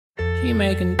She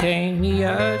may contain the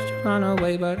urge to run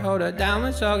away, but hold her down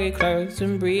with soggy clothes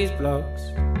and breeze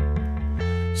blocks.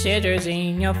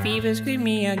 Cetirizine, your fever scream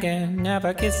me again.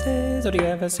 Never kisses, or do you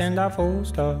ever send a full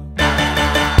stop?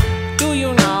 Do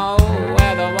you know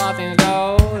where the wild things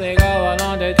go? They go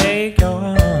along to take your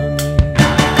honey.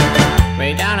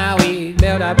 Way down how we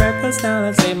build our breakfast down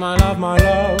and say my love, love,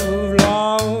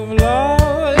 love.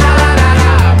 La la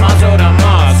la, muscle to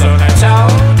muscle, to toe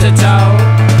to toe.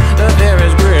 The fear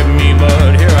has gripped me,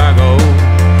 but here I go.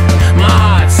 My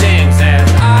heart sings as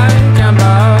I jump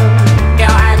up. Your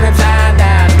hand grips and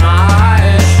as my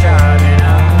eyes shut.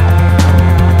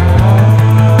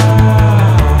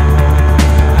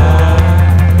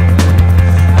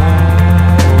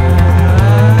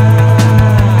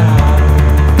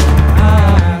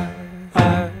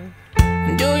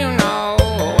 Do you know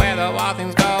where the wild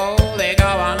things go? They go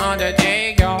on to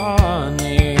take your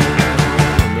honey.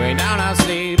 Bring down our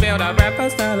sleep, build a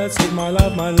breakfast, now let's eat my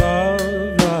love, love,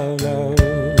 love.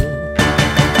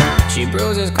 She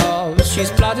bruises calls, she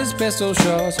splutters pistol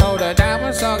shots. Hold her down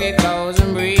with soggy clothes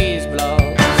and breeze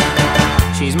blows.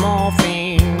 She's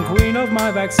morphine, queen of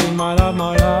my vaccine, my love,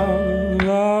 love,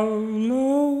 love.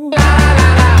 La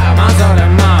la la, muscle to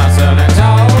muscle and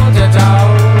toe to toe.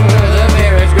 The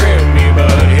fear has gripped me,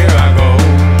 but here I go.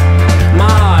 My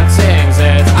heart sings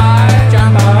as I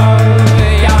jump up.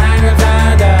 Your hand grips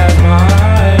and as my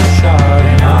eyes shut.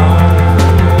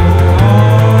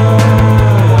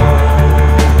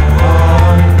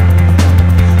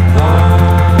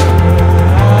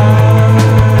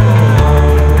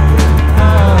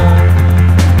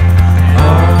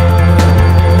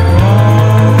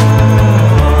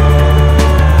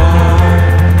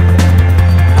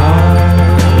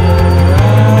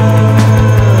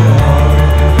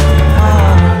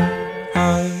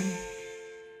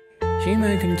 She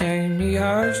may contain the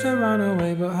urge to run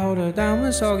away, but hold her down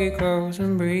with soggy clothes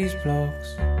and breeze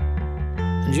blocks.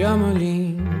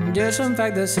 Germaline,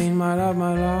 disinfect the scene, my love,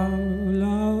 love,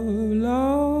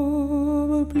 love.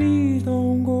 But please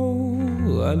don't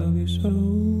go, I love you so,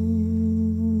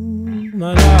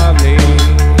 my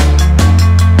lovely.